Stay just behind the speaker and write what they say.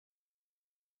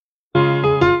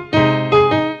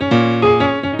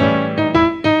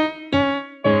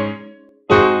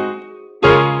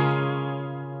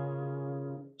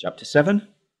Chapter 7,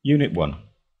 Unit 1.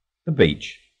 The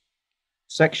Beach.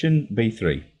 Section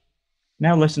B3.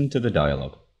 Now listen to the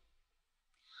dialogue.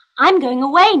 I'm going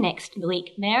away next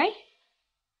week, Mary.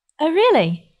 Oh,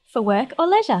 really? For work or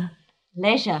leisure?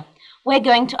 Leisure. We're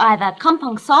going to either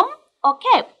Kampong Som or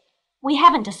Cape. We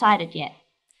haven't decided yet.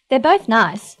 They're both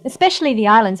nice, especially the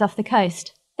islands off the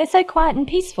coast. They're so quiet and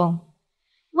peaceful.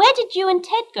 Where did you and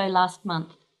Ted go last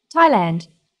month? Thailand.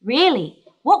 Really?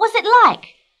 What was it like?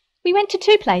 We went to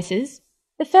 2 places.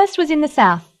 The first was in the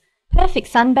south. Perfect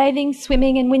sunbathing,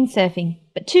 swimming and windsurfing,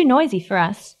 but too noisy for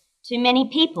us. Too many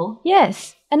people?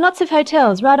 Yes, and lots of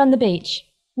hotels right on the beach.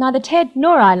 Neither Ted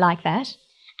nor I like that.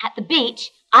 At the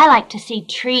beach, I like to see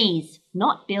trees,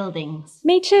 not buildings.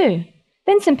 Me too.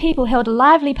 Then some people held a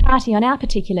lively party on our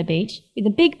particular beach with a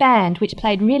big band which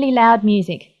played really loud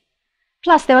music.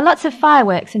 Plus there were lots of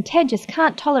fireworks and Ted just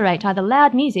can't tolerate either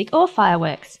loud music or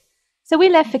fireworks. So we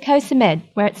left for Koh Samed,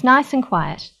 where it's nice and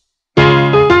quiet.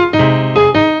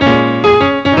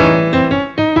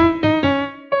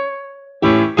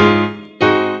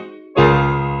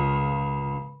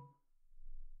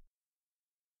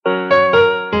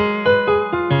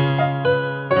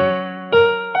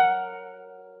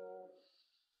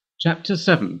 Chapter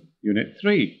 7, Unit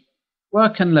 3,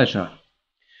 Work and Leisure.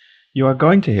 You are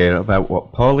going to hear about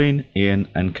what Pauline, Ian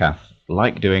and Kath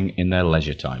like doing in their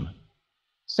leisure time.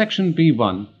 Section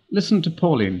B1, listen to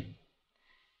Pauline.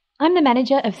 I'm the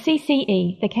manager of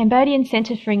CCE, the Cambodian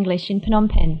Centre for English in Phnom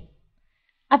Penh.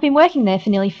 I've been working there for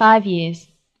nearly 5 years.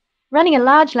 Running a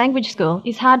large language school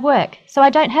is hard work, so I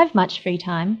don't have much free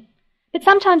time. But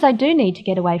sometimes I do need to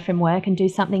get away from work and do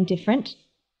something different.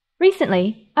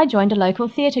 Recently, I joined a local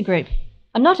theatre group.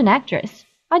 I'm not an actress.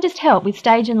 I just help with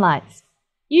stage and lights.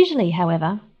 Usually,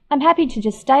 however, I'm happy to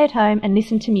just stay at home and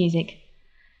listen to music.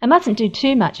 I mustn't do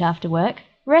too much after work.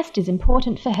 Rest is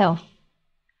important for health.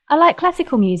 I like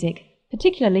classical music,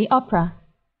 particularly opera.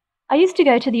 I used to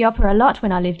go to the opera a lot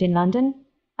when I lived in London.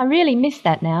 I really miss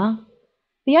that now.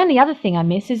 The only other thing I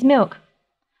miss is milk.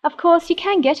 Of course, you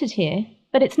can get it here,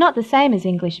 but it's not the same as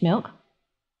English milk.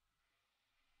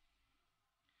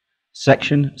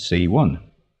 Section C1.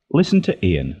 Listen to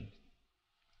Ian.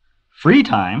 Free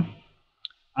time?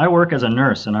 I work as a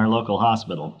nurse in our local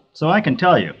hospital, so I can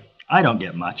tell you, I don't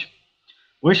get much.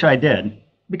 Wish I did,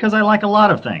 because I like a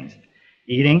lot of things.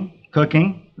 Eating,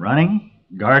 cooking, running,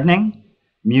 gardening,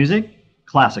 music,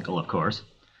 classical of course,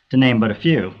 to name but a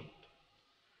few.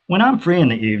 When I'm free in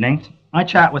the evenings, I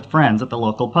chat with friends at the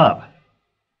local pub.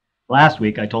 Last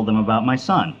week I told them about my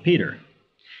son, Peter.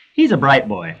 He's a bright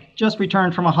boy, just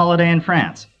returned from a holiday in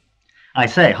France. I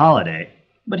say holiday,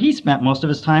 but he spent most of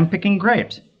his time picking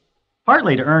grapes.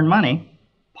 Partly to earn money,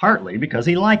 partly because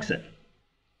he likes it.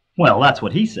 Well, that's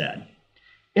what he said.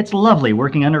 It's lovely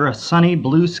working under a sunny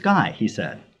blue sky, he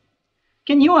said.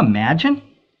 Can you imagine?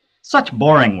 Such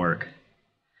boring work.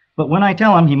 But when I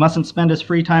tell him he mustn't spend his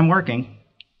free time working,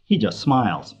 he just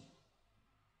smiles.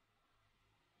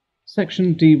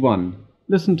 Section D1,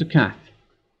 listen to Kath.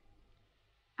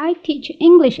 I teach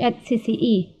English at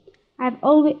CCE.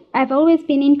 I've always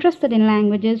been interested in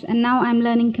languages and now I'm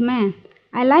learning Khmer.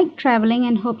 I like traveling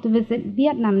and hope to visit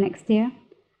Vietnam next year.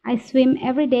 I swim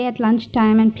every day at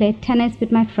lunchtime and play tennis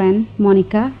with my friend,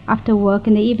 Monica, after work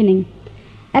in the evening.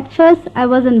 At first, I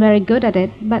wasn't very good at it,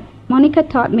 but Monica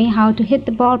taught me how to hit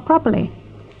the ball properly.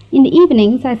 In the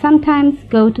evenings, I sometimes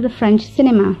go to the French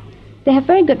cinema. They have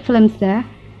very good films there.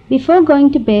 Before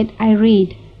going to bed, I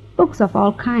read, books of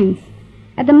all kinds.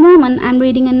 At the moment, I'm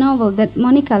reading a novel that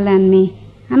Monica lent me.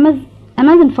 I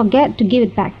mustn't forget to give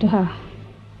it back to her.